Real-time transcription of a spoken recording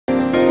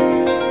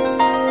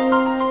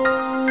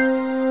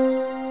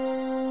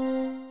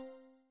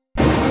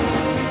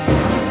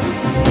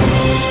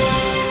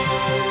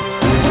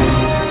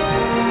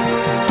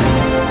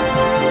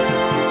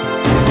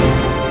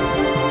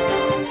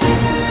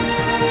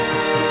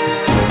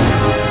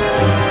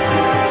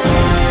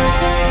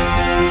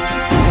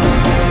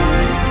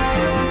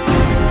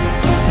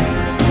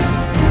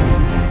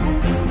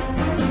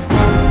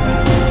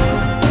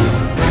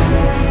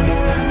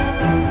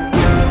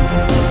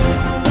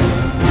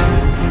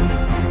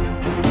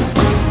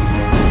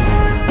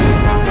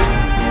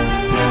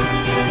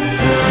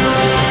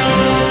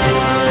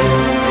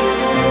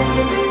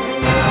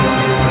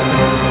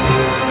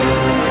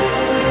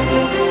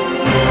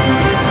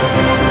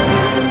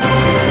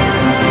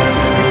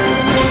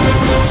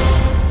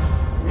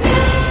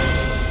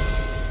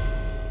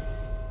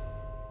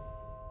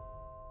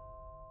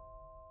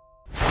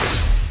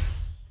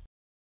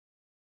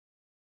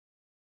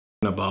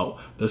about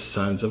the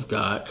sons of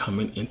God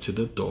coming into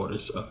the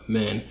daughters of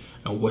men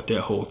and what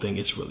that whole thing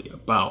is really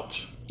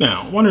about.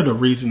 Now, one of the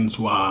reasons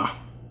why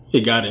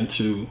it got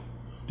into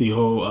the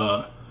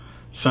whole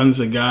sons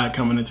of God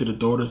coming into the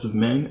daughters of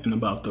men and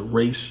about the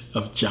race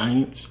of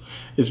giants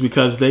is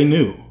because they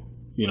knew,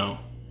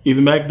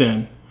 even back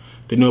then,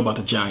 they knew about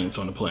the giants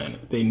on the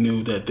planet. They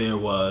knew that there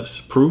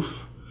was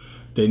proof.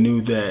 They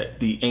knew that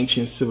the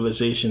ancient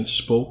civilization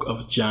spoke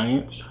of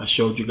giants. I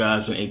showed you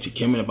guys in ancient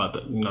Kemet about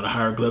the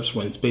hieroglyphs,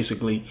 when it's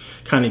basically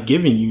kind of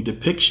giving you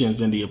depictions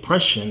and the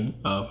oppression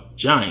of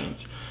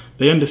giants.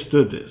 They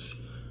understood this.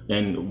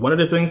 And one of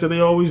the things that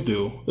they always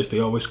do is they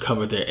always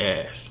cover their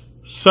ass.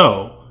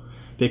 So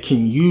they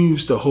can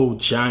use the whole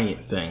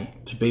giant thing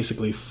to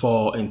basically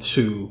fall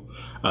into,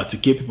 to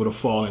get people to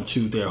fall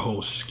into their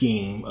whole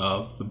scheme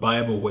of the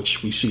Bible,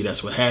 which we see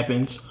that's what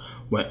happens.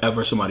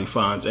 Whenever somebody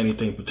finds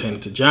anything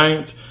pertaining to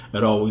giants,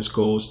 it always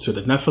goes to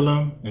the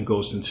Nephilim and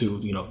goes into,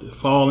 the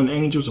fallen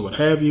angels or what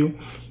have you.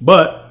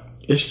 But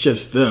it's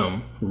just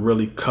them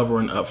really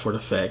covering up for the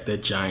fact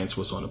that giants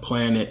was on the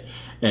planet.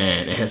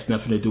 And it has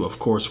nothing to do, of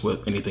course,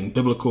 with anything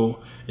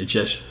biblical. It's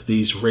just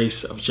these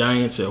race of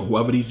giants, or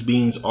whoever these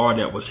beings are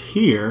that was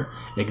here,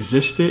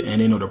 existed.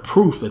 And they know the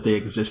proof that they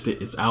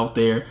existed is out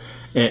there,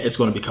 and it's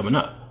going to be coming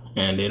up.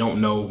 And they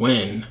don't know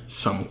when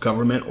some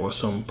government or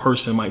some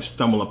person might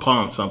stumble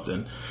upon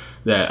something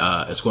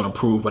that is going to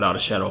prove without a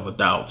shadow of a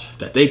doubt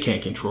that they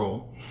can't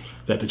control,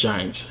 that the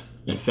giants,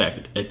 in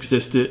fact,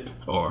 existed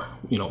or,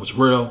 was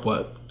real.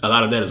 But a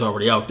lot of that is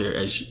already out there,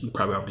 as you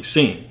probably already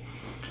seen.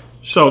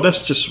 So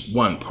that's just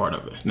one part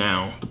of it.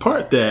 Now, the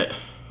part that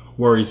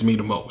worries me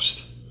the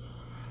most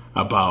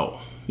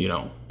about,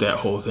 that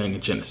whole thing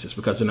in Genesis,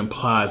 because it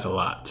implies a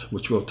lot,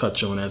 which we'll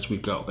touch on as we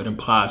go. It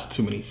implies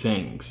too many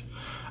things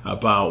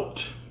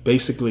about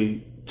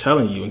basically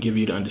telling you and give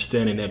you the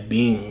understanding that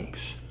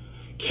beings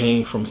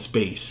came from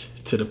space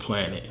to the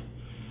planet.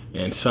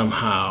 And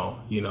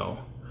somehow,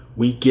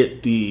 we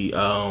get the, it's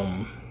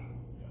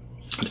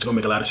going to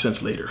make a lot of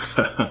sense later.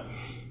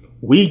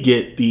 We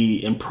get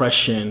the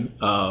impression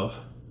of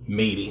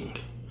mating.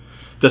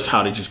 That's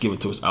how they just give it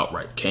to us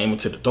outright. Came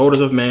into the daughters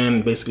of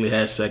man, basically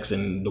had sex,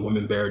 and the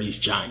women bear these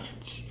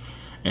giants.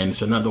 And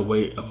it's another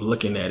way of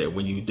looking at it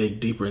when you dig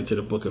deeper into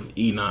the book of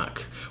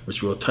Enoch,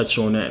 which we'll touch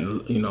on that,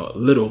 a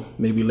little,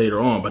 maybe later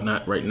on, but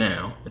not right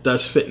now. It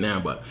does fit now,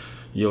 but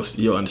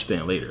you'll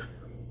understand later.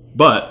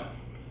 But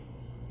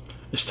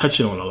it's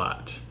touching on a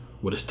lot.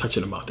 What it's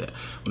touching about that,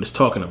 when it's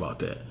talking about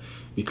that,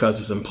 because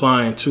it's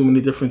implying too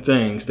many different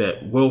things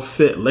that will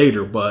fit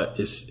later, but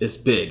it's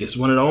big. It's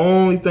one of the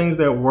only things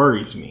that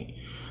worries me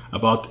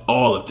about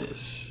all of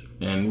this.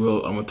 And I'm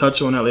going to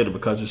touch on that later,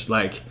 because it's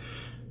like,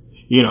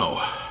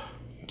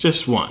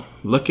 just one,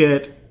 look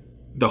at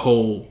the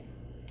whole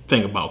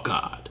thing about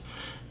God.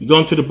 You go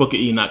into the book of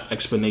Enoch,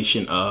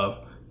 explanation of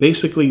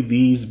basically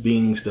these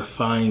beings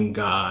defying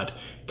God,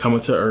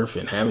 coming to earth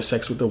and having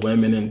sex with the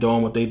women and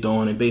doing what they're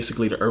doing, and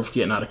basically the earth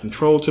getting out of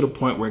control to the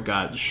point where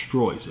God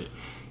destroys it.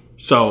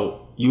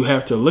 So you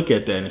have to look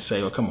at that and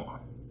say, oh, come on.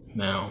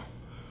 Now,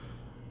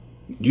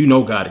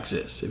 God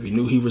exists. If you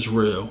knew he was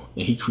real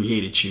and he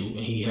created you and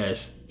he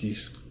has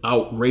these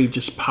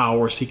outrageous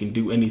powers, he can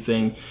do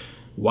anything,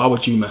 why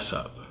would you mess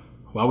up?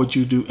 Why would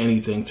you do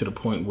anything to the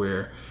point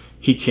where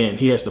he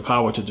has the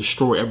power to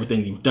destroy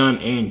everything you've done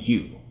and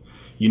you?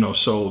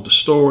 So the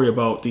story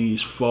about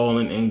these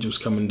fallen angels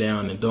coming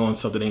down and doing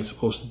something they ain't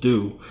supposed to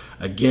do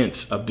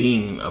against a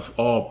being of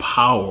all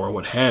power or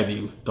what have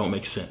you don't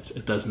make sense.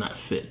 It does not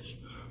fit.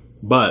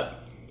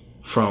 But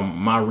from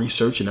my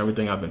research and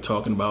everything I've been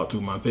talking about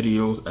through my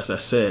videos, as I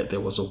said, there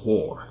was a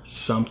war.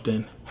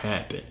 Something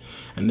happened.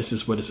 And this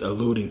is what it's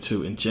alluding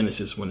to in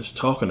Genesis when it's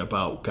talking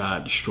about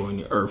God destroying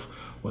the earth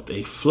with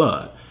a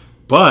flood.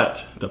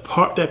 But the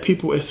part that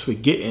people is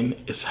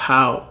forgetting is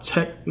how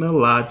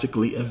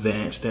technologically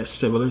advanced that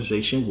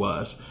civilization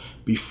was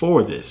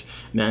before this.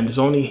 Now, it's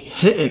only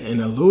hinting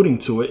and alluding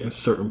to it in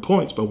certain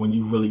points, but when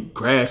you really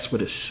grasp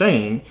what it's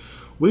saying,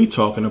 we're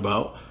talking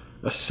about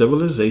a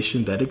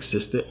civilization that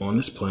existed on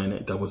this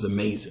planet that was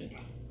amazing,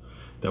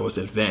 that was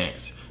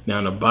advanced. Now,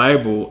 in the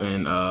Bible,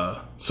 and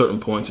certain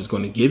points is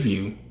going to give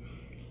you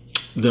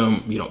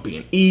them,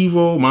 being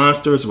evil,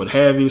 monsters, what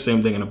have you.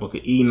 Same thing in the book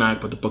of Enoch,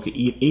 but the book of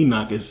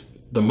Enoch is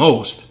the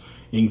most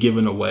in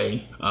giving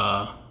away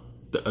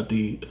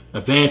the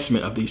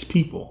advancement of these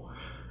people.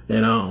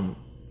 And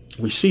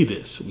we see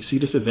this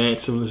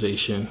advanced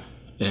civilization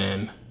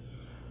and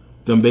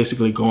them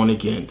basically going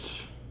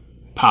against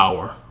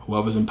power,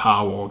 whoever's in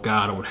power or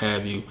God or what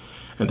have you,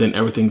 and then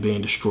everything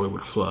being destroyed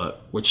with a flood,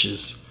 which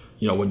is,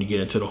 when you get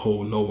into the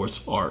whole Noah's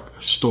Ark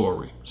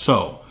story.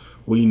 So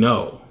we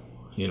know,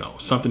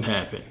 something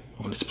happened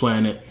on this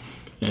planet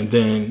and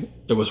then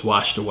it was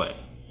washed away.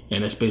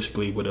 And that's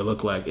basically what it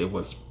looked like.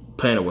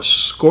 Planet was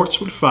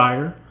scorched with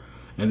fire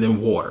and then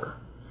water.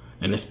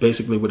 And that's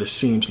basically what it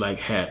seems like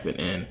happened.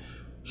 And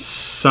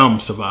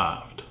some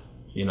survived.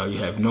 You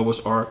have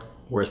Noah's Ark,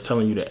 where it's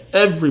telling you that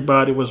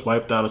everybody was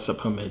wiped out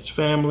except him and his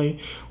family,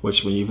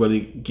 which when you really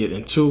get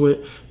into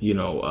it, you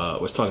know,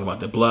 was talking about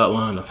the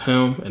bloodline of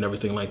him and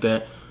everything like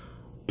that.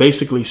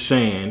 Basically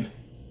saying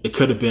it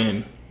could have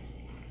been,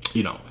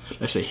 you know,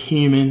 let's say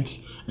humans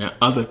and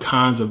other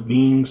kinds of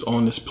beings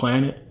on this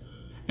planet.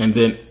 And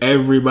then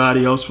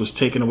everybody else was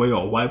taken away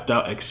or wiped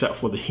out except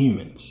for the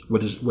humans,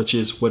 which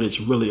is what it's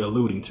really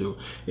alluding to.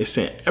 It's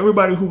saying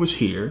everybody who was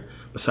here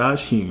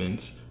besides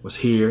humans was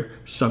here,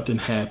 something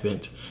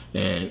happened,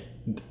 and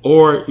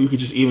or you could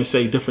just even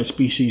say different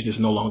species is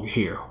no longer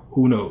here.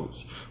 Who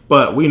knows?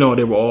 But we know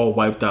they were all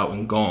wiped out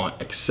and gone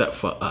except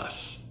for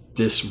us,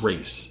 this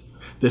race.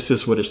 This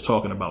is what it's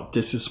talking about.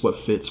 This is what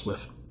fits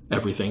with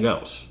everything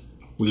else.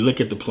 We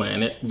look at the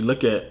planet, we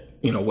look at,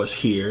 you know, what's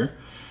here,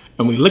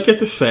 and we look at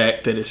the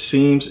fact that it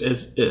seems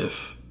as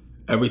if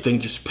everything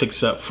just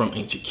picks up from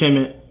ancient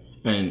Kemet,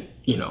 and,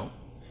 you know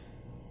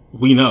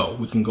we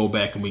can go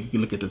back and we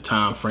can look at the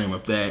time frame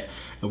of that,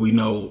 and we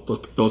know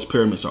those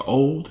pyramids are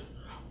old,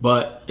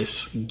 but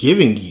it's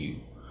giving you,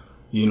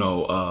 you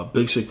know,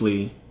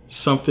 basically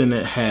something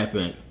that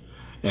happened,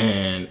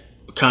 and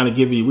kind of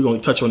giving you, we're going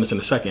to touch on this in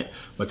a second,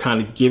 but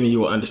kind of giving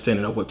you an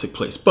understanding of what took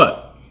place.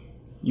 But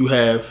you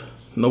have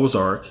Noah's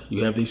Ark,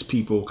 you have these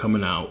people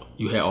coming out,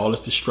 you had all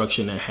this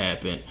destruction that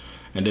happened,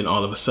 and then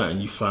all of a sudden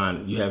you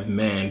have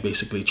man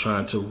basically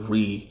trying to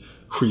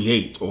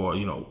recreate or,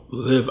 you know,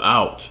 live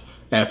out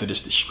after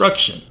this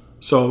destruction.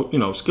 So, you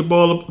know, skip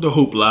all the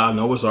hoopla,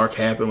 Noah's Ark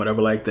happened,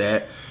 whatever like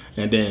that.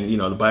 And then, you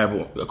know, the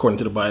Bible, according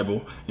to the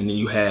Bible, and then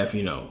you have,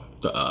 you know,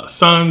 the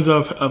sons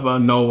of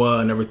Noah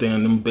and everything,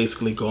 and them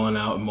basically going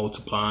out and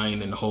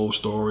multiplying, and the whole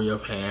story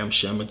of Ham,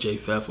 Shem, and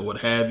Japheth, or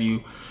what have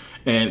you,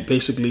 and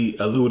basically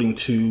alluding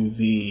to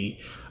the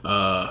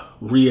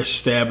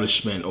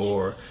reestablishment,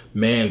 or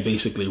man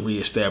basically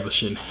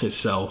reestablishing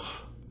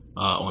himself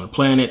on the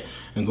planet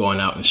and going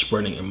out and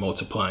spreading and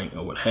multiplying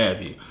or what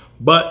have you.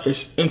 But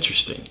it's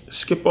interesting.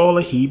 Skip all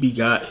the he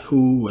begot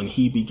who and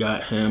he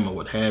begot him or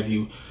what have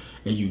you,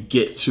 and you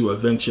get to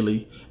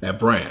eventually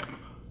Abraham,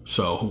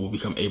 so who will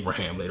become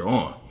Abraham later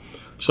on.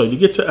 So you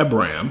get to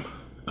Abraham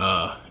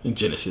in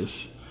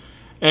Genesis,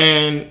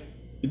 and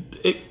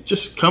it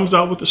just comes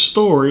out with the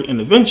story,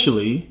 and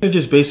eventually it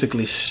just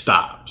basically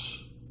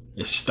stops.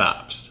 It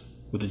stops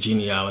with the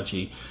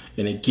genealogy,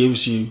 and it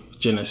gives you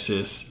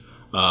Genesis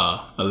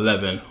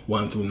 11,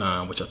 1 through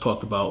 9, which I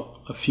talked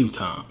about a few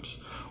times,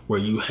 where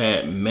you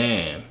had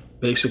man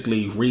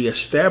basically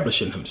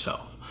reestablishing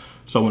himself.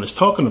 So when it's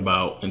talking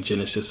about in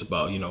Genesis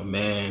about, you know,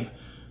 man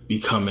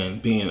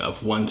being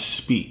of one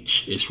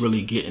speech, it's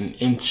really getting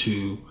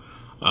into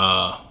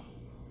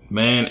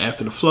man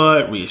after the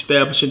flood,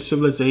 reestablishing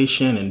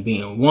civilization and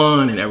being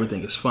one, and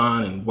everything is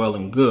fine and well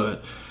and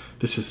good.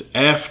 This is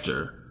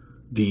after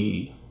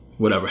the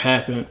whatever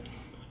happened,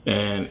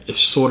 and it's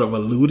sort of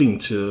alluding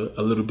to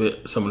a little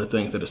bit some of the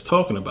things that it's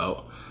talking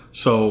about.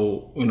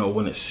 So, you know,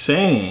 when it's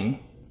saying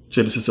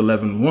Genesis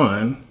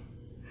 11:1,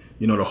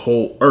 you know, the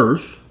whole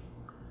earth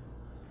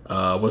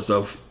was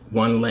of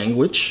one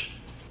language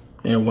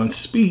and one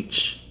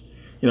speech,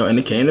 you know, and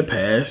it came to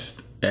pass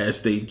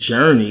as they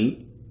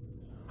journeyed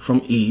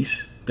from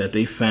east that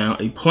they found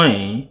a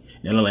plain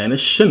in the land of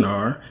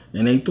Shinar,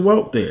 and they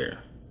dwelt there.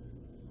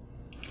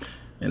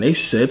 And they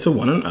said to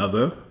one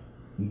another,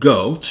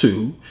 go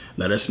to,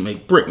 let us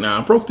make brick. Now,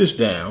 I broke this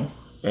down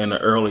in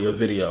an earlier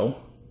video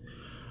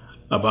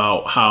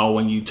about how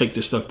when you take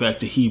this stuff back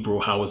to Hebrew,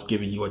 how it's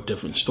giving you a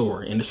different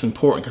story. And it's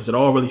important because it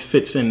all really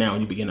fits in now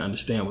and you begin to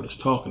understand what it's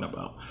talking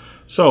about.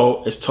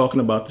 So it's talking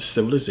about the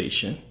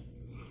civilization.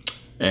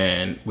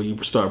 And when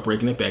you start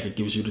breaking it back, it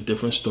gives you the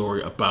different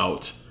story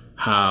about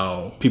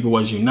how people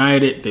was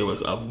united. They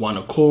was of one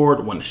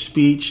accord, one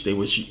speech. They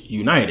was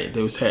united.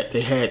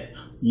 They had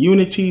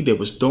unity. They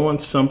was doing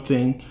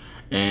something,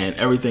 and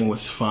everything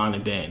was fine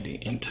and dandy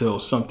until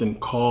something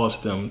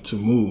caused them to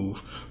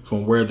move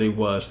from where they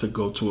was to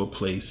go to a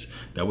place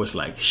that was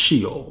like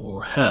Sheol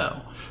or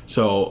hell.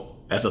 So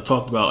as I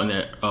talked about in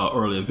that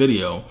earlier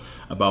video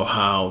about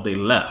how they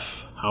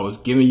left, I was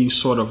giving you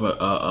sort of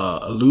a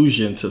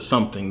allusion to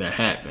something that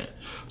happened.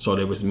 So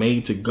they was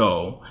made to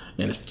go,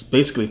 and it's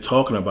basically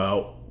talking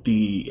about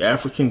the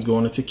Africans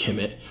going into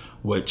Kemet,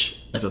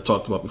 which, as I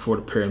talked about before,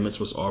 the pyramids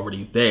was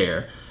already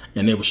there,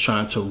 and they was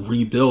trying to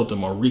rebuild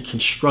them or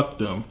reconstruct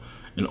them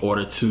in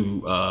order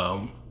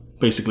to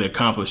basically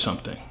accomplish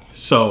something.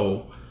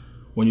 So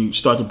when you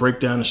start to break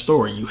down the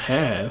story, you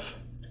have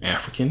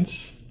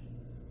Africans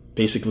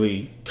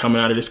basically coming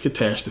out of this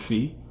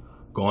catastrophe,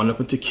 going up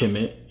into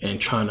Kemet and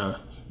trying to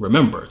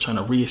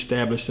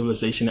reestablish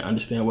civilization and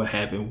understand what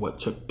happened, what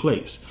took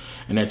place.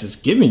 And as it's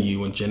giving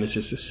you in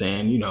Genesis, is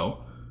saying, you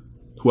know,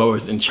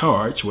 whoever's in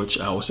charge, which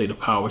I would say the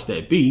powers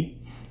that be,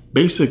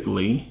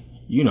 basically,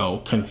 you know,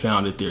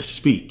 confounded their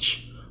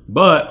speech.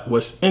 But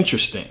what's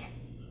interesting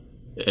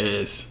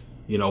is,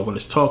 you know, when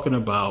it's talking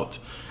about,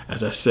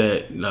 as I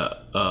said,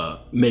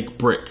 make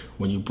brick,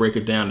 when you break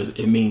it down,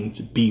 it means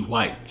be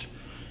white.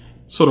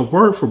 So the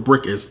word for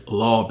brick is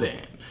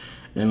Laban,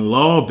 and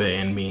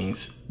Laban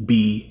means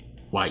be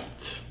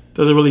white.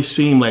 doesn't really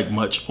seem like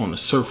much on the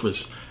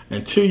surface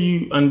until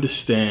you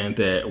understand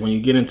that when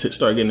you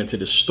start getting into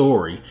the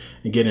story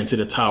and get into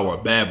the Tower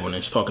of Babel, and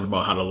it's talking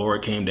about how the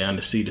Lord came down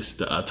to see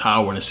the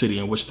tower in the city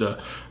in which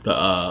the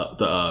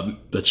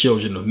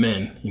children of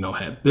men,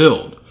 had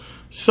built.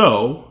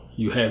 So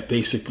you have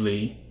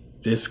basically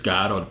this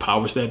God, or the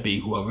powers that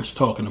be, whoever it's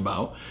talking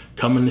about,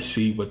 coming to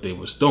see what they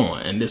was doing.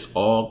 And this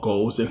all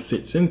goes and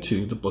fits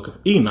into the book of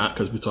Enoch,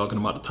 because we're talking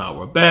about the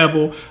Tower of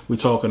Babel. We're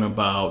talking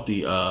about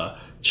the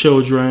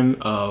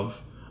children of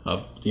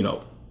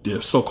the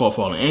so-called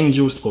fallen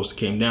angels supposed to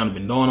came down and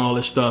been doing all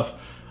this stuff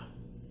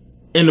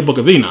in the book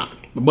of Enoch.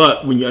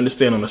 But when you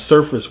understand on the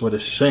surface what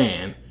it's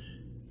saying,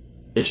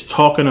 it's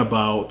talking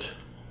about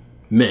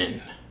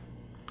men,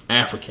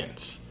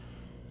 Africans,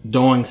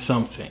 doing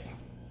something,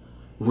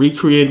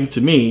 recreating,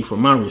 to me,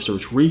 from my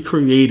research,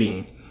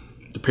 recreating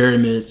the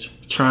pyramids,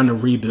 trying to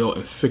rebuild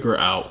and figure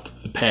out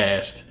the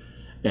past,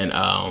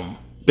 and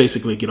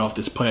basically get off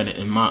this planet,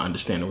 in my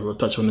understanding. We'll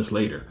touch on this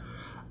later.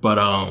 But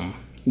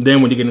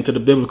then when you get into the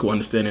biblical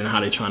understanding of how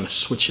they're trying to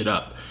switch it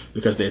up,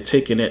 because they're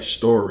taking that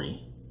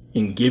story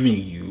and giving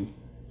you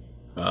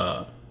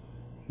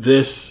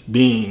this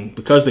being,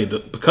 because they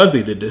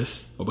did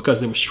this, or because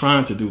they was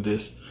trying to do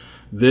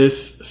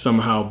this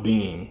somehow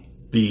being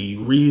the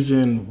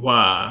reason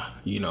why,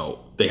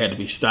 they had to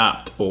be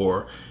stopped,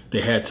 or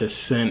they had to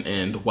send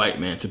in the white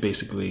man to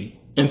basically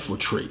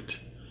infiltrate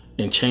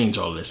and change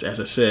all this. As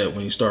I said,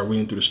 when you start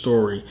reading through the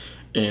story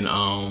and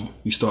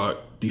you start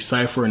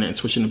deciphering it and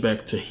switching it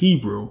back to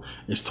Hebrew,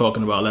 it's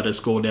talking about, let us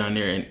go down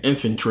there and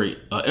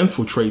infiltrate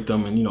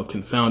them and,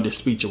 confound their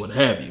speech or what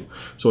have you.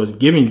 So it's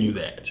giving you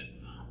that.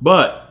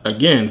 But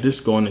again,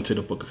 this going into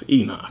the book of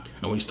Enoch.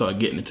 And when you start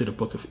getting into the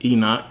book of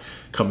Enoch,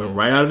 coming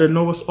right out of the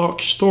Noah's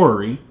Ark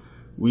story,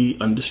 we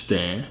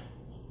understand,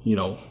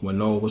 when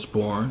Noah was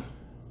born,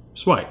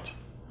 it's white.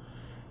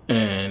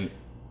 And,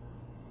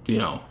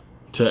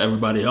 to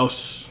everybody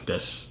else,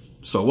 that's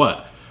so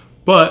what?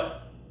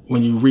 But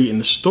when you read in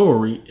the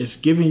story, it's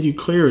giving you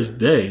clear as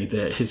day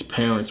that his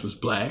parents was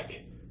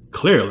black,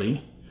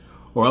 clearly,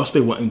 or else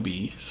they wouldn't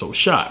be so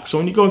shocked. So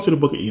when you go into the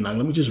book of Enoch,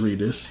 let me just read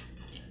this.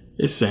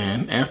 It's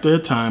saying, after a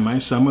time, my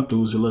son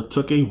Methuselah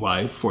took a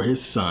wife for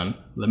his son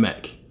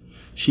Lamech.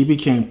 She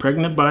became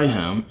pregnant by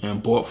him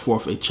and brought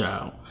forth a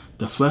child,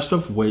 the flesh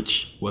of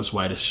which was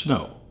white as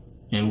snow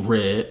and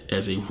red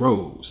as a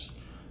rose.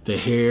 The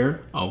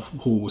hair of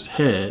whose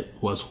head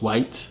was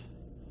white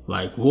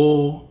like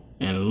wool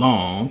and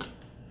long,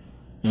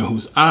 and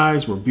whose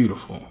eyes were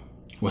beautiful.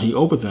 When he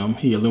opened them,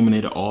 he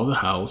illuminated all the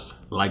house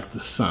like the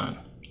sun,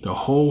 the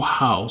whole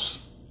house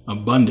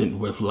abundant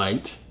with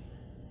light.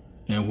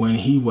 And when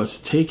he was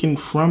taken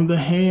from the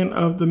hand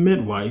of the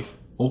midwife,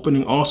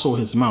 opening also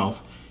his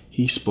mouth,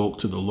 he spoke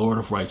to the Lord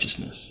of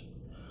righteousness.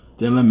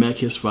 Then Lamech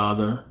his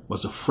father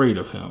was afraid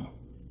of him,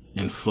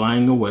 and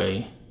flying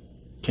away,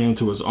 came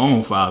to his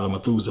own father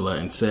Methuselah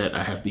and said,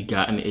 I have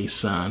begotten a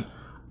son,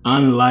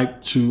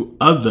 unlike to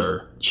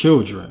other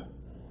children.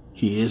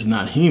 He is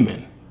not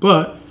human,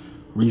 but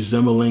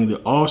resembling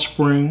the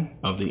offspring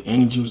of the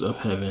angels of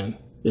heaven,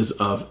 is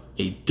of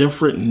a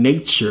different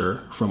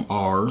nature from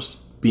ours,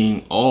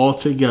 being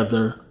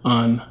altogether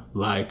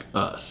unlike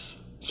us.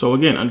 So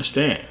again,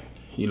 understand,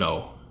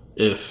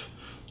 if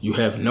you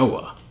have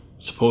Noah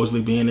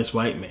supposedly being this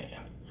white man,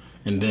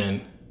 and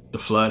then the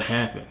flood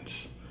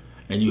happens,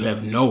 and you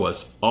have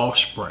Noah's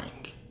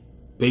offspring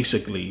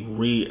basically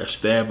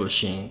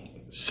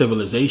re-establishing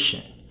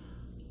civilization,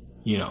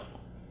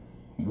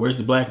 where's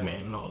the black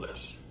man in all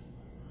this?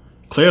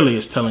 Clearly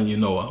it's telling you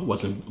Noah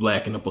wasn't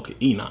black in the book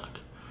of Enoch.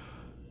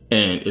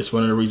 And it's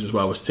one of the reasons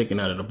why I was taken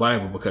out of the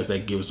Bible, because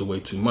that gives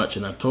away too much.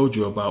 And I told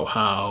you about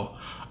how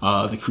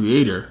the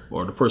creator,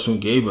 or the person who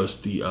gave us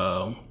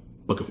the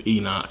book of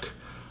Enoch,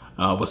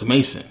 was a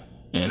Mason,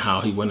 and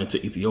how he went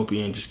into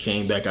Ethiopia and just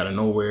came back out of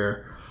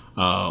nowhere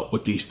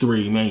with these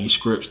 3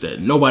 manuscripts that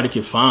nobody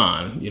could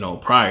find,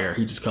 prior.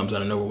 He just comes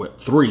out of nowhere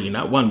with 3,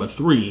 not 1, but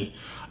 3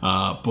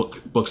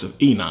 books of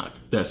Enoch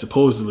that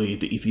supposedly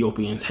the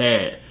Ethiopians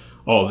had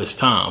all this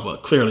time,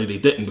 but clearly they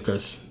didn't,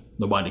 because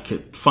nobody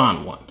could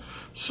find one.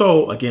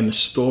 So again, the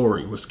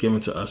story was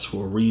given to us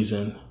for a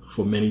reason,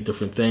 for many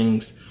different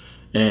things.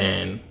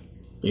 And,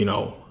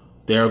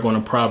 they're going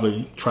to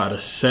probably try to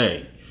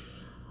say,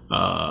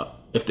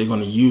 if they're going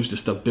to use this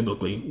stuff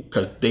biblically,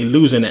 because they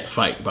lose in that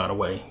fight, by the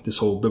way, this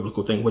whole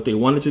biblical thing, what they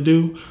wanted to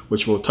do,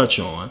 which we'll touch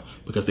on,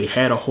 because they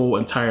had a whole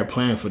entire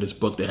plan for this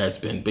book that has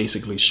been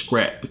basically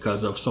scrapped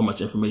because of so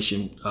much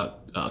information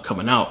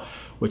coming out,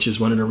 which is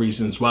one of the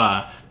reasons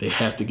why they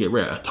have to get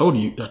rid of it.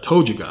 I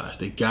told you guys,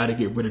 they got to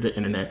get rid of the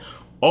internet.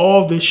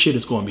 All this shit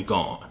is going to be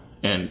gone.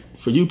 And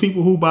for you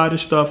people who buy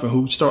this stuff and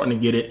who's starting to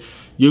get it,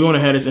 you're going to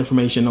have this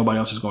information. Nobody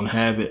else is going to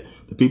have it.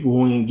 The people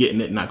who ain't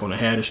getting it, not going to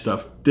have this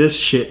stuff. This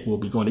shit will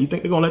be going. You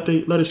think they're going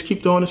to let us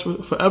keep doing this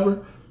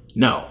forever?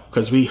 No,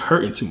 because we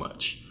hurting too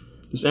much.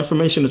 This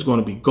information is going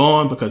to be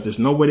gone because there's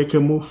no way they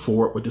can move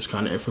forward with this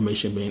kind of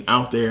information being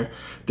out there.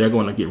 They're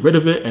going to get rid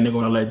of it, and they're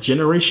going to let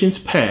generations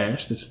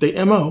pass. This is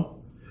their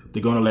MO.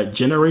 they're going to let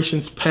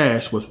generations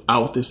pass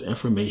without this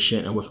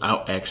information and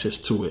without access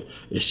to it.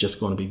 It's just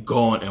going to be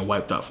gone and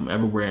wiped out from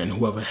everywhere. And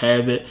whoever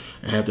have it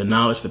and have the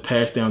knowledge to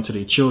pass down to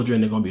their children,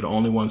 they're going to be the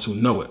only ones who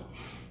know it.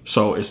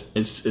 So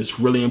it's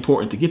really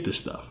important to get this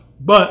stuff.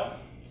 But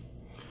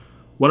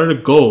one of the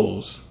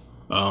goals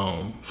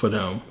for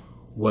them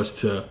was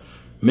to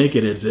make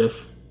it as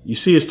if, you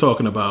see, it's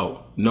talking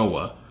about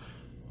Noah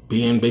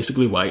being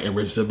basically white and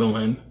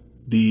resembling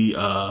the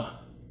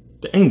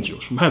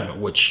angels from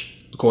heaven, which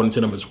according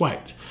to them is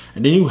white.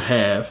 And then you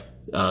have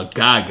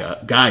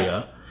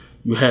Gaia.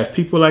 You have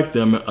people like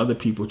them and other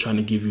people trying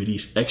to give you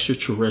these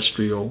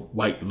extraterrestrial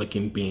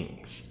white-looking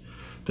beings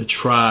to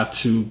try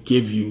to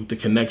give you the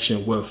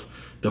connection with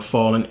the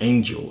fallen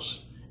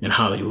angels and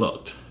how they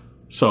looked.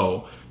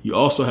 So you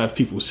also have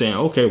people saying,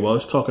 okay, well,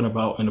 it's talking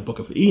about in the book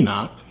of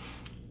Enoch,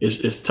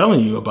 it's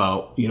telling you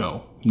about, you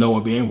know,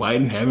 Noah being white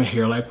and having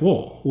hair like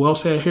wool. Who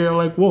else had hair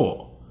like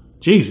wool?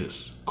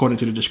 Jesus, according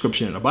to the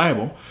description in the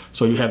Bible.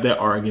 So you have that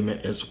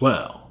argument as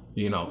well.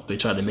 You know, they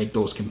try to make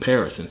those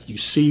comparisons. You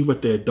see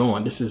what they're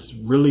doing. This is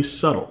really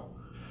subtle,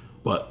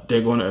 but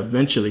they're going to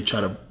eventually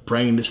try to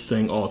bring this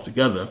thing all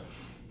together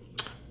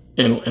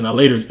in a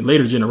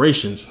later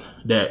generations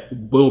that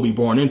will be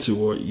born into,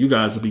 or you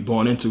guys will be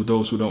born into,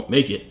 those who don't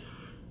make it.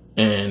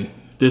 And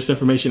this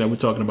information that we're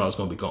talking about is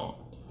going to be gone,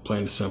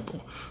 plain and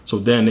simple. So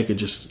then they could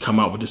just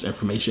come out with this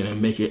information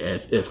and make it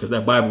as if, because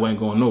that Bible ain't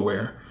going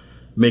nowhere,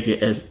 make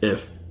it as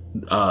if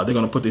they're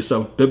going to put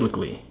themselves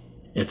biblically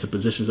into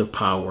positions of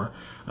power.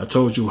 I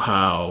told you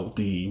how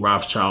the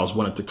Rothschilds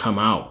wanted to come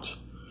out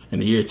in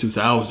the year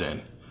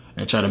 2000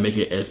 and try to make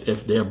it as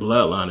if their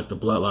bloodline is the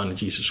bloodline of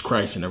Jesus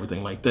Christ and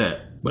everything like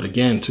that. But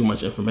again, too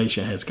much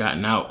information has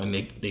gotten out and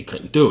they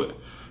couldn't do it.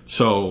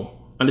 So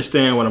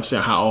understand what I'm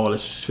saying, how all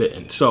this is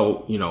fitting.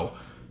 So, you know,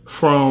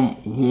 from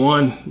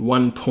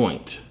one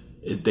point,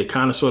 they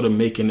kind of sort of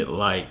making it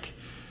like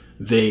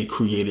they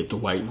created the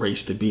white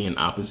race to be in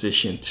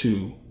opposition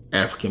to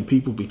African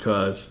people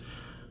because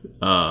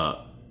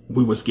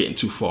we was getting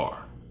too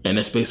far. And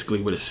that's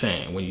basically what it's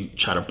saying when you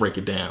try to break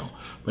it down.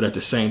 But at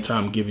the same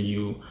time, giving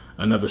you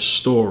another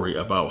story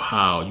about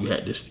how you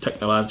had this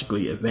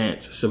technologically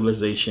advanced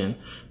civilization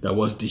that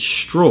was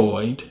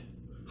destroyed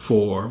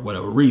for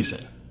whatever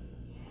reason.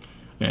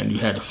 And you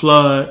had the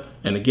flood.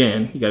 And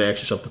again, you got to ask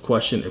yourself the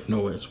question, if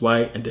Noah is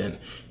white, and then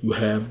you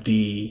have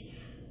the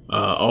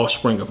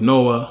offspring of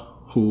Noah,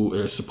 who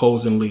is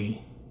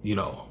supposedly, you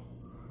know,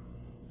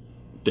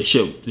 they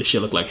should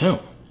look like him.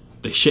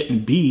 They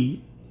shouldn't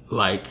be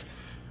like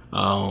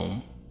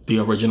the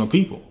original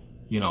people,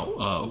 you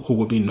know, who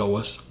would be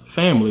Noah's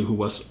family,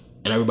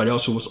 and everybody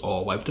else who was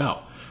all wiped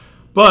out.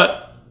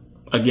 But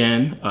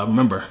again,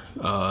 remember,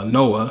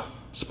 Noah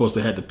supposed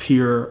to have the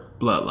pure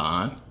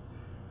bloodline,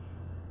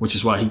 which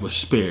is why he was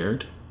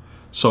spared.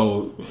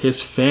 So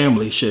his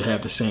family should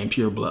have the same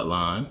pure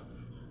bloodline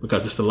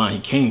because it's the line he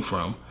came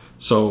from.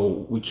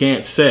 So we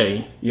can't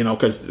say, you know,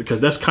 because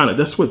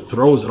that's what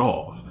throws it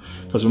off.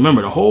 Because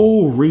remember, the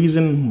whole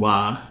reason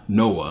why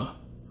Noah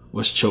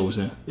was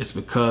chosen is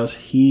because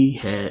he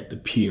had the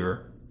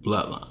pure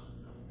bloodline.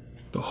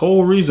 The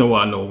whole reason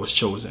why Noah was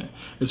chosen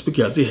is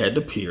because he had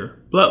the pure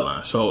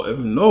bloodline. So if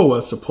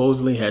Noah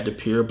supposedly had the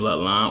pure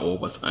bloodline or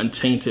was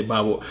untainted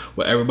by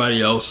what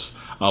everybody else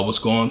was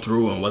going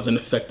through and wasn't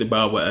affected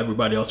by what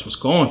everybody else was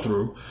going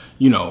through,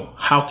 you know,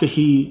 how could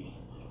he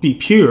be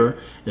pure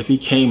if he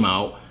came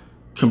out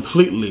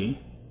completely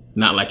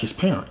not like his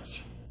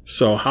parents?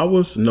 So how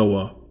was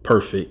Noah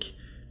perfect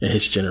in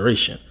his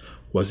generation?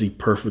 Was he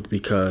perfect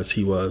because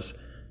he was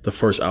the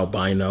first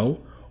albino,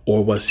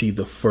 or was he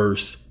the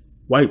first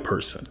white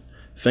person?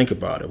 Think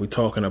about it. We're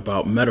talking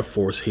about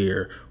metaphors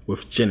here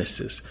with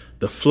Genesis.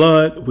 The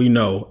flood, we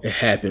know it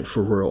happened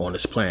for real on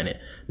this planet.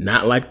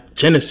 Not like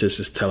Genesis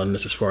is telling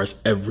us as far as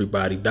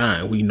everybody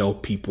dying. We know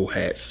people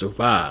had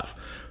survived.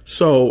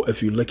 So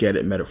if you look at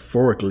it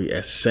metaphorically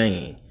as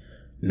saying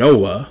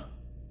Noah,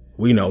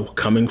 we know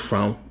coming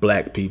from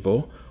black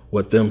people,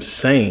 what them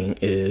saying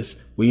is,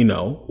 we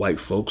know white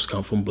folks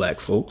come from black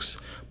folks,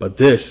 but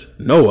this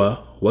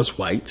Noah was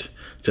white,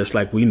 just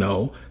like we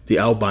know the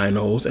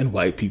albinos and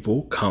white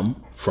people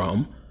come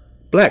from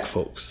black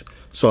folks.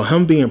 So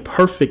him being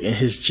perfect in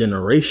his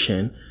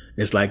generation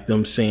is like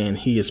them saying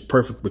he is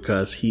perfect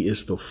because he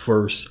is the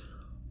first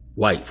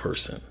white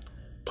person.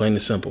 Plain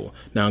and simple.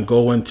 Now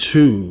go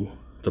into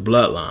the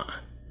bloodline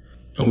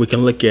and we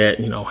can look at,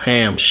 you know,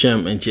 Ham,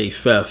 Shem, and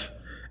Japheth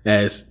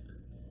as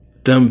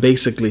them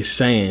basically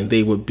saying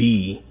they would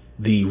be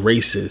the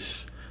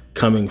races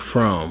coming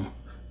from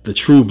the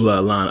true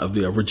bloodline of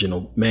the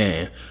original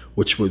man,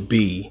 which would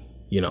be,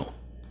 you know,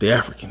 the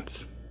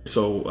Africans.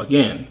 So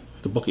again,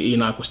 the book of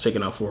Enoch was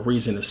taken out for a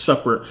reason. It's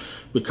separate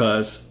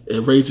because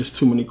it raises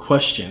too many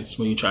questions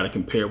when you try to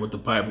compare with the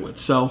Bible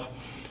itself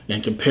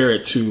and compare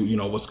it to, you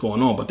know, what's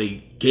going on. But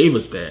they gave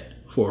us that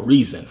for a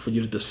reason, for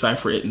you to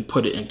decipher it and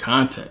put it in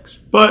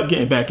context. But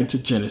getting back into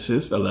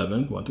Genesis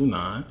 11, 1 through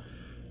 9,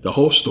 the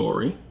whole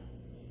story,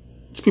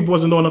 these people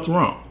wasn't doing nothing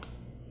wrong.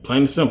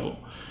 Plain and simple.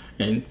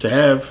 And to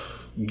have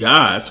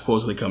God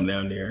supposedly come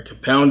down there,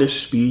 compound his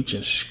speech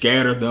and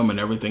scatter them and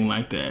everything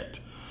like that.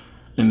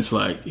 And it's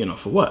like,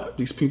 for what?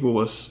 These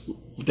people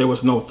there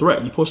was no threat.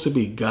 You're supposed to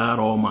be God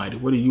Almighty.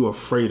 What are you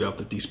afraid of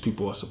that these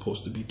people are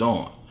supposed to be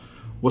doing?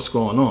 What's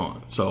going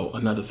on? So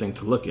another thing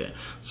to look at.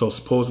 So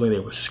supposedly they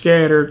were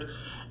scattered.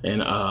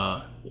 And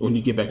when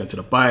you get back into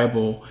the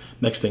Bible,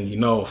 next thing you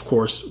know, of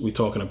course, we're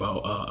talking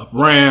about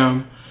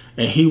Abraham.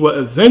 And he will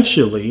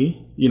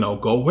eventually,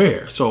 go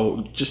where?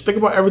 So just think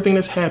about everything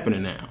that's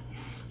happening now.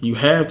 You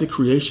have the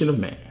creation of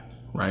man,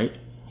 right?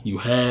 You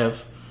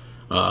have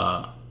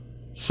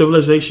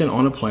civilization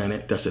on a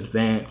planet that's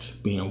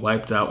advanced, being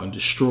wiped out and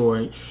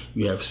destroyed.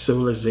 You have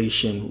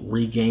civilization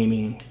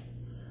regaining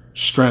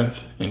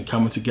strength and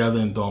coming together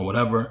and doing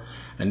whatever.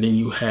 And then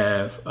you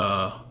have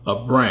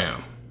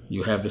Abraham.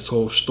 You have this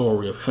whole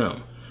story of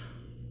him.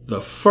 The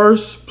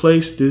first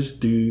place this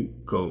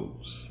dude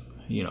goes,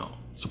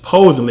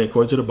 supposedly,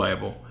 according to the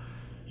Bible,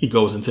 he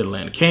goes into the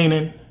land of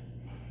Canaan.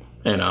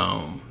 And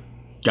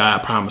God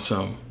promised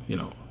him,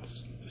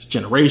 his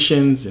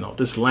generations,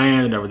 this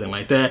land and everything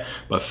like that.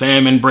 But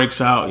famine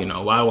breaks out.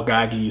 Why would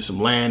God give you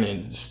some land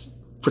and this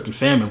freaking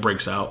famine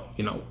breaks out?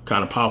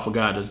 Kind of powerful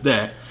God does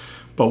that.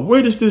 But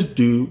where does this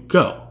dude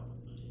go?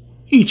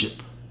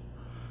 Egypt.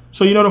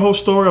 So the whole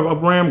story of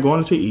Abraham going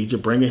into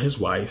Egypt, bringing his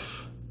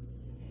wife,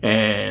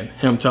 and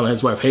him telling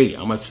his wife, hey,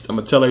 I'm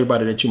gonna tell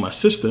everybody that you're my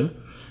sister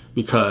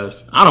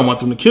because I don't want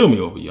them to kill me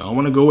over you. I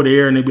want to go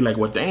there and they be like,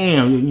 well,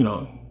 damn,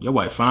 your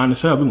wife fine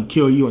as hell. We can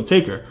kill you and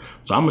take her.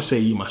 So I'm gonna say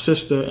you my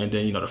sister. And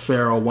then the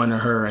Pharaoh wanted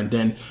her, and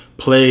then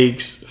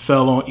plagues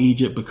fell on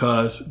Egypt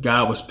because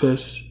God was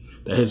pissed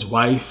that his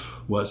wife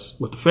was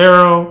with the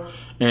Pharaoh.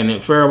 And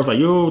then Pharaoh was like,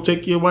 yo,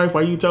 take your wife.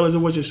 Why you tell us it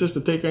was your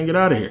sister? Take her and get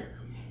out of here.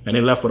 And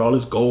they left with all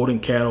this gold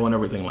and cattle and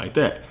everything like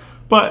that.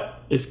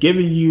 But it's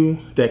giving you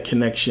that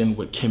connection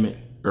with Kemet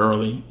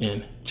early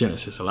in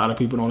Genesis. A lot of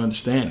people don't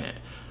understand that.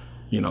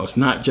 It's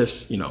not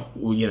just,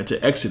 we get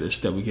into Exodus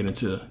that we get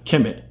into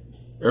Kemet.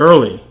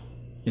 Early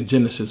in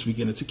Genesis, we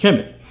get into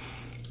Kemet.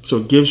 So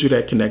it gives you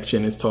that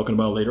connection. It's talking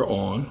about later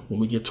on, when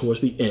we get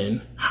towards the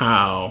end,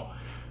 how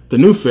the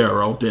new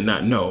Pharaoh did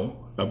not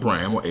know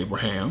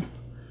Abraham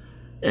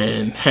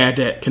and had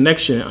that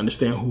connection and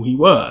understand who he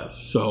was.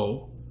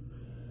 So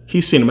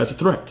he's seen him as a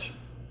threat.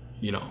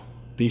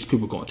 These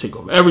people are going to take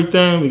over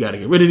everything. We got to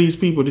get rid of these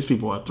people. These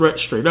people are a threat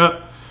straight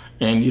up.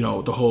 And,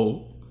 the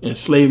whole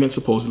enslavement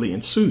supposedly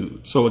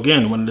ensued. So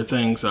again, one of the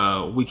things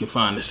we can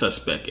find the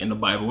suspect in the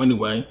Bible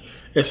anyway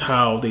is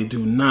how they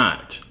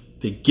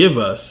give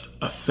us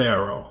a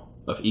Pharaoh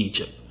of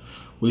Egypt.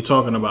 We're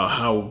talking about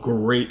how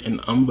great and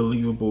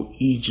unbelievable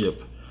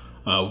Egypt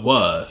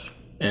was.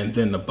 And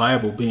then the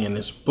Bible being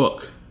this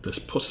book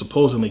that's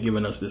supposedly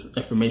giving us this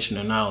information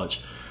and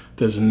knowledge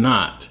does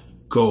not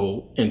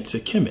go into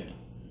Kemet,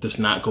 does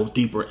not go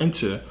deeper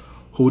into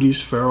who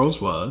these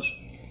pharaohs was,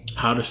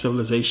 how the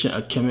civilization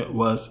of Kemet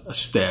was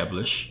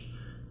established,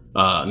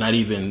 not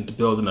even the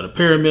building of the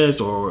pyramids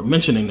or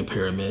mentioning the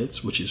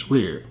pyramids, which is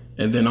weird.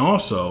 And then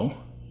also,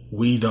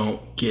 we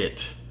don't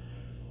get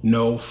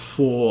no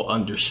full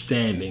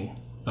understanding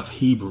of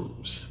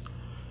Hebrews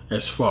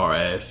as far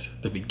as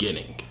the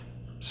beginning.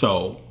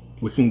 So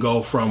we can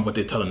go from what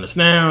they're telling us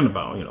now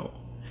about,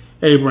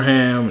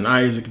 Abraham and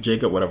Isaac,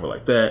 Jacob, whatever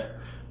like that,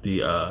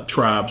 the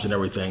tribes and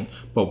everything.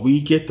 But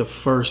we get the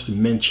first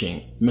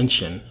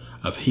mention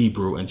of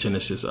Hebrew in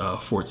Genesis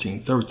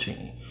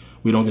 14:13.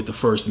 We don't get the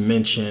first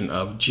mention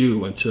of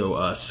Jew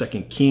until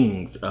 2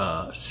 Kings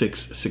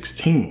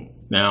 6:16.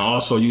 Now,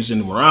 also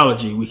using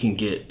numerology, we can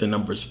get the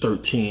numbers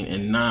 13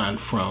 and 9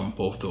 from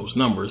both those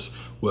numbers,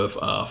 with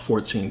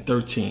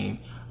 14:13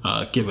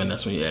 given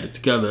us when you add it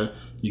together.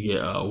 You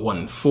get 1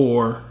 and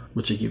 4,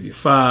 which will give you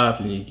 5,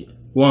 and you get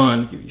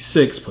 1, give you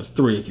 6, plus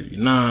 3, give you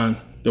 9.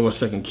 Then with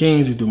 2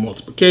 Kings, you do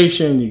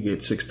multiplication. You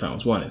get 6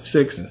 times 1 is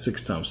 6, and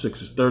 6 times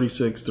 6 is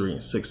 36. 3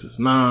 and 6 is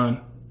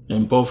 9.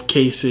 In both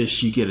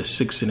cases, you get a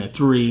 6 and a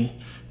 3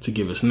 to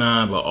give us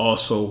 9, but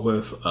also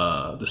with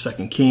the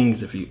 2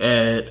 Kings, if you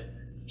add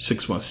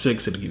 6 plus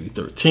 6, it'll give you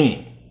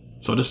 13.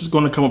 So this is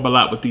going to come up a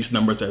lot with these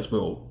numbers, as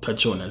we'll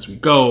touch on as we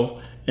go,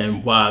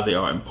 and why they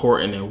are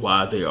important and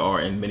why they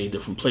are in many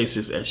different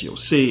places, as you'll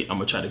see. I'm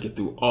going to try to get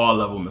through all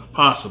of them if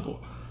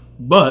possible.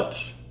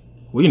 But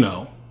we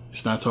know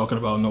it's not talking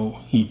about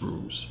no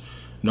Hebrews,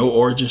 no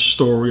origin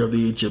story of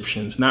the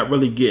Egyptians, not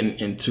really getting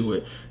into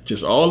it.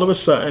 Just all of a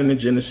sudden in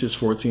Genesis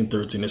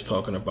 14:13 is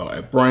talking about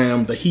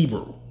Abraham, the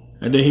Hebrew.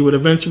 And then he would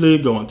eventually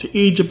go into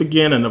Egypt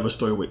again, another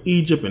story with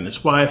Egypt and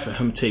his wife, and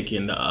him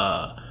taking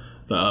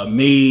the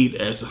maid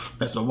as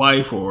a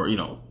wife, or,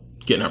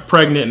 getting her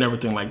pregnant and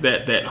everything like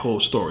that, that whole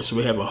story. So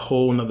we have a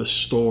whole nother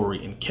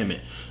story in Kemet.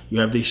 You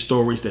have these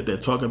stories that they're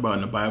talking about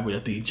in the Bible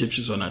that the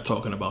Egyptians are not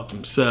talking about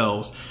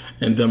themselves,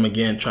 and them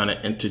again trying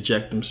to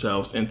interject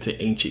themselves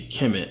into ancient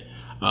Kemet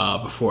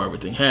before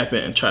everything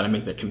happened and trying to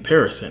make that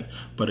comparison.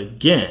 But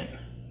again,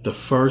 the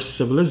first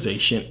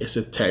civilization is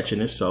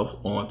attaching itself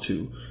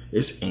onto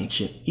its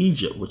ancient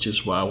Egypt, which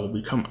is why when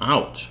we come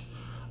out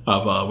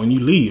of when you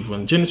leave,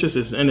 when Genesis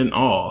is ending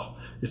off,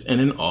 it's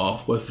ending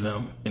off with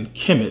them in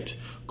Kemet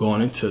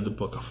going into the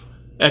book of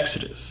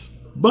Exodus.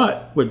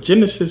 But what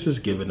Genesis is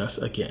giving us,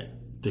 again,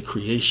 the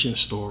creation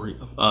story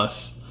of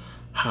us,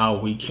 how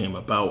we came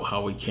about,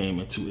 how we came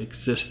into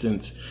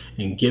existence,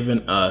 and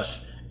giving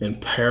us in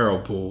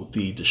parable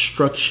the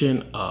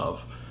destruction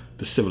of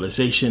the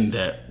civilization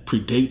that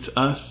predates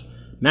us.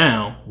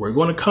 Now, we're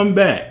going to come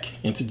back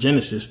into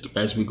Genesis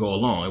as we go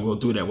along, and we'll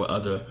do that with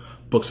other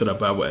books of the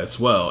Bible as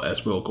well,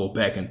 as we'll go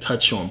back and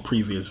touch on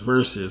previous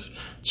verses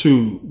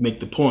to make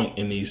the point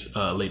in these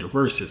later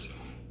verses.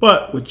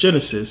 But with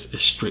Genesis,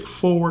 it's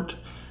straightforward.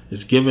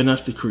 It's giving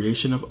us the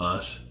creation of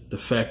us, the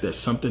fact that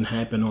something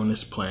happened on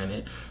this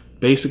planet,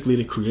 basically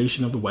the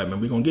creation of the white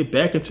man. We're going to get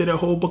back into that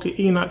whole book of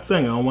Enoch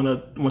thing. I don't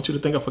want you to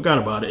think I forgot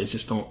about it. It's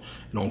just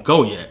don't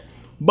go yet.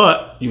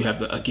 But you have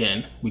to,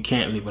 again, we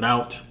can't leave it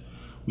out.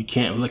 We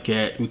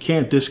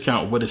can't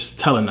discount what it's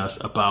telling us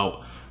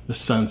about the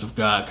sons of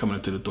God coming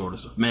into the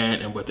daughters of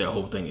man and what that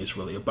whole thing is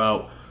really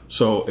about.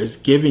 So it's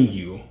giving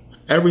you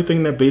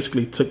everything that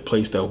basically took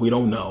place that we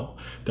don't know,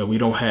 that we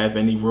don't have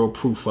any real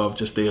proof of,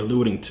 just they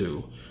alluding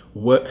to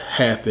what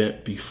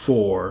happened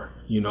before,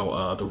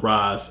 the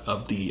rise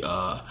of the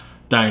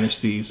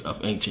dynasties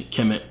of ancient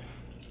Kemet,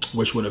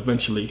 which would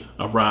eventually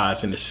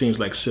arise. And it seems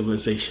like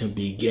civilization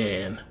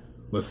began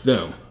with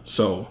them.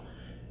 So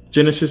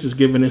Genesis is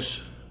giving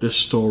us this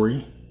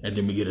story. And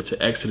then we get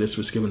into Exodus,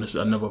 which is giving us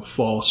another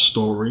false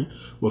story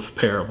with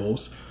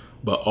parables.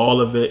 But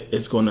all of it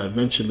is going to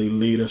eventually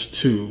lead us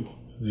to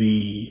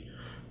the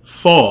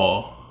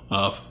fall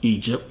of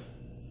Egypt,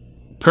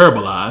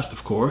 parabolized,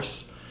 of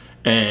course,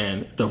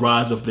 and the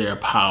rise of their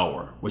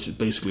power, which is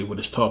basically what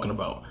it's talking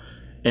about.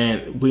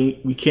 And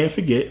we can't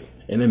forget,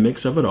 in the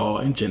mix of it all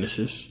in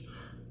Genesis,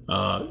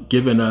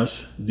 giving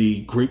us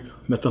the Greek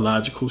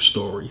mythological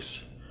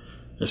stories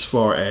as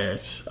far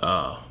as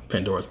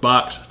Pandora's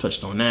box,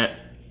 touched on that.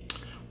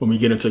 When we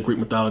get into Greek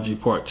mythology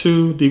part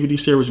 2 DVD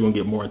series, we're going to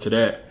get more into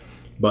that.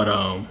 But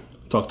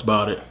talked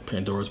about it,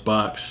 Pandora's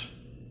box,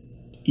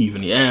 Eve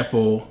and the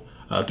apple,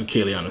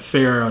 Deucalion and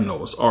Pharaoh,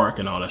 Noah's Ark,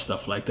 and all that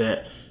stuff like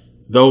that.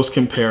 Those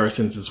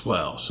comparisons as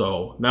well.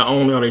 So not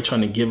only are they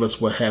trying to give us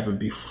what happened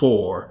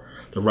before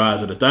the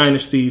rise of the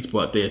dynasties,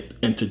 but they're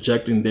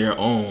interjecting their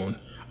own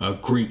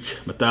Greek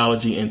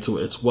mythology into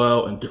it as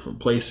well in different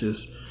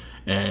places.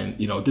 And,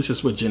 this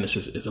is what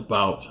Genesis is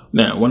about.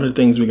 Now, one of the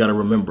things we got to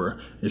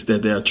remember is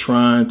that they're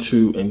trying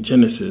to, in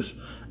Genesis,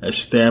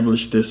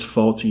 establish this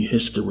faulty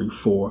history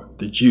for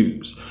the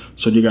Jews.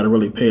 So you got to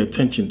really pay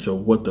attention to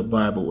what the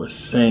Bible is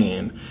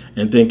saying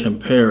and then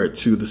compare it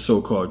to the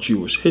so-called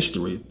Jewish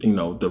history,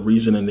 the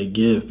reasoning they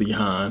give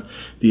behind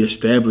the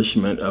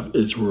establishment of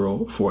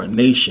Israel for a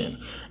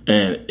nation.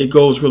 And it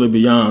goes really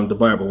beyond the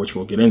Bible, which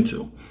we'll get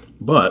into.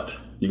 But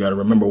you got to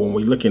remember, when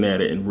we're looking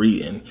at it and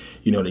reading,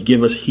 they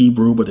give us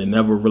Hebrew, but they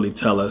never really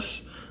tell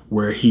us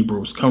where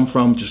Hebrews come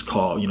from. Just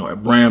call,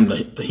 Abraham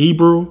the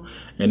Hebrew,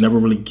 and never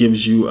really give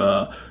you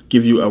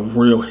a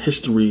real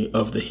history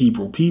of the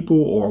Hebrew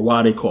people or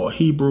why they call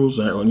Hebrews,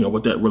 or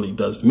what that really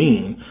does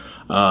mean.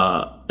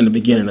 In the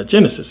beginning of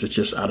Genesis, it's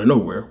just out of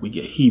nowhere we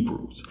get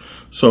Hebrews.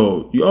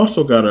 So you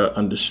also got to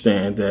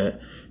understand that,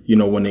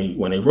 when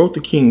they wrote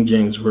the King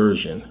James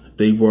Version,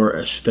 they were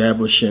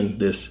establishing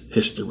this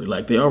history.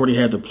 Like, they already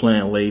had the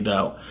plan laid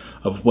out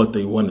of what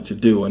they wanted to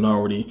do and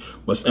already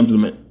was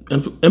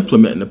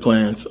implementing the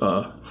plans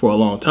for a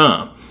long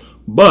time.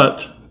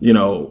 But,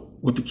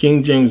 with the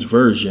King James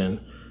Version,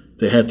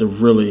 they had to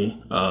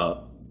really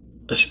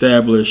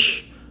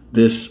establish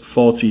this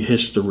faulty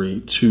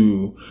history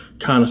to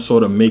kind of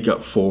sort of make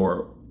up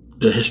for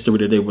the history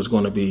that they was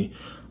going to be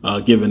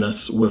giving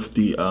us with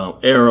the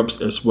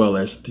Arabs as well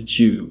as the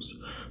Jews.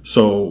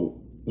 So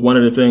one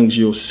of the things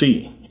you'll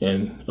see,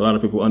 and a lot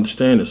of people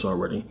understand this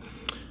already,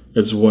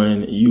 is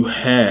when you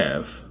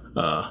have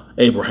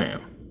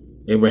Abraham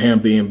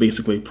being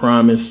basically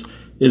promised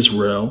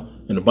Israel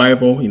in the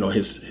Bible,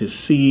 his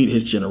seed,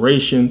 his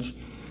generations,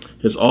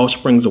 his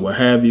offsprings, or what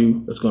have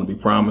you, is going to be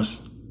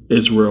promised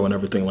Israel and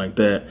everything like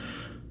that.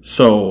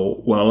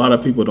 So what a lot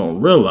of people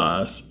don't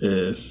realize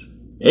is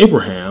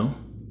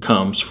Abraham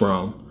comes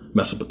from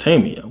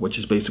Mesopotamia, which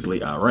is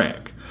basically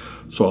Iraq.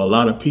 So a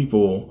lot of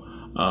people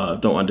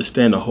don't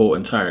understand the whole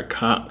entire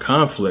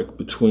conflict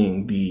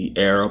between the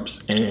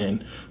Arabs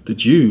and the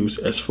Jews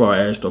as far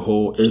as the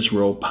whole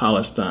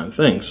Israel-Palestine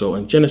thing. So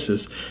in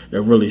Genesis, it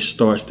really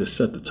starts to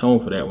set the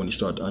tone for that when you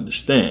start to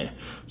understand.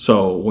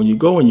 So when you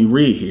go and you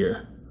read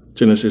here,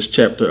 Genesis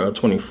chapter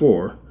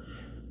 24,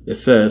 it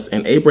says,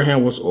 "And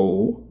Abraham was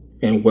old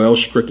and well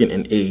stricken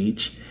in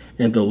age,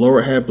 and the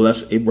Lord had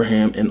blessed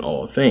Abraham in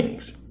all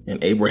things.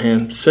 And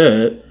Abraham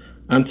said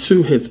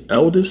unto his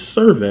eldest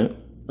servant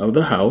of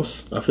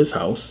his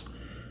house,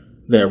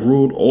 that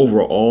ruled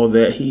over all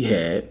that he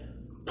had,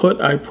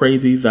 Put, I pray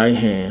thee, thy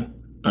hand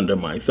under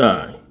my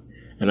thigh,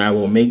 and I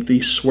will make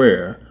thee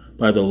swear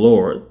by the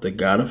Lord, the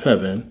God of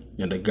heaven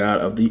and the God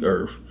of the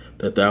earth,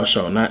 that thou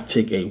shalt not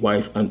take a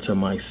wife unto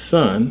my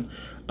son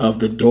of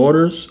the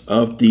daughters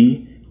of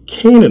the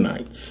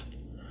Canaanites,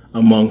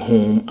 among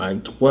whom I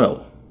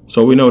dwell."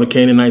 So we know the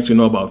Canaanites, we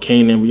know about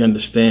Canaan, we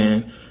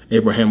understand,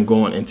 Abraham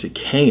going into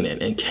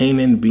Canaan, and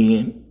Canaan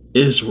being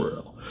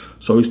Israel.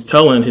 So he's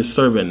telling his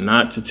servant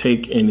not to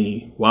take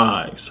any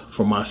wives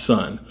for my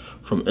son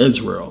from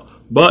Israel.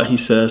 But he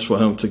says for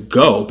him to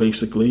go,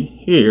 basically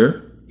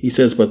here, he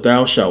says, but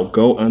thou shalt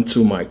go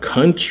unto my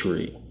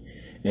country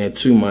and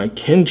to my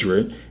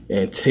kindred,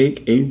 and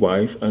take a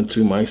wife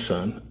unto my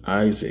son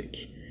Isaac.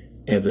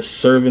 And the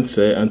servant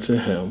said unto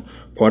him,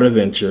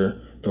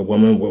 peradventure, the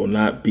woman will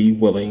not be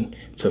willing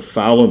to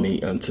follow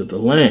me unto the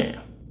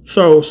land.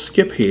 So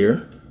skip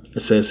here.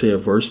 It says here,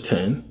 verse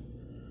 10,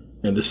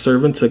 and the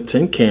servant took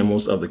 10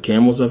 camels of the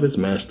camels of his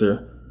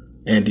master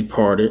and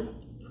departed,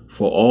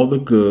 for all the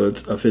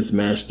goods of his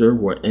master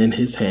were in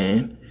his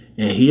hand.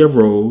 And he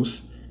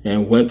arose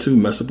and went to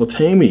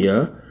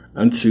Mesopotamia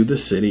unto the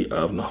city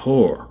of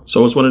Nahor.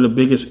 So it's one of the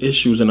biggest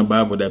issues in the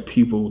Bible that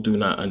people do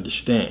not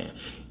understand.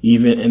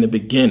 Even in the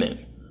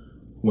beginning,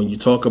 when you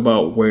talk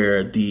about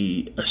where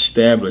the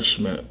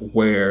establishment,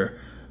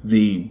 where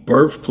the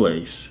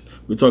birthplace,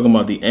 we're talking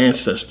about the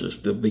ancestors,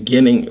 the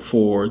beginning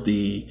for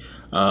the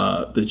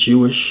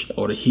Jewish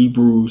or the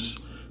Hebrews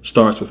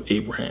starts with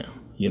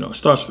Abraham. It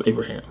starts with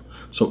Abraham.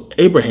 So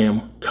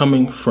Abraham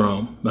coming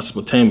from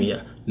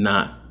Mesopotamia,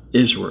 not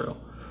Israel.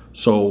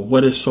 So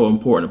what is so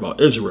important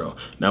about Israel?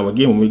 Now,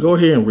 again, when we go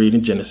here and read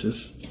in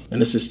Genesis, and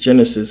this is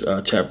Genesis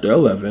chapter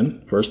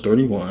 11, verse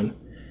 31,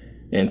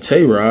 and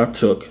Terah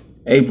took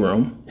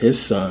Abram, his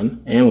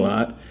son, and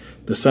Lot,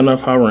 the son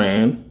of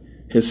Haran,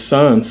 his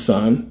son's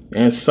son,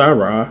 and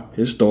Sarah,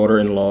 his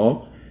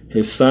daughter-in-law,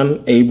 his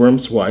son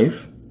Abram's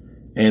wife,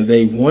 and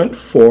they went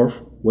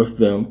forth with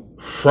them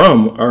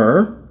from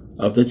Ur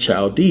of the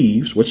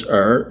Chaldees, which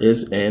Ur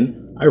is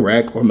in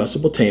Iraq or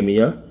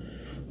Mesopotamia,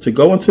 to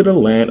go into the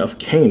land of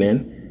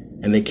Canaan,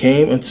 and they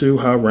came into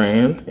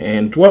Haran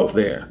and dwelt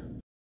there.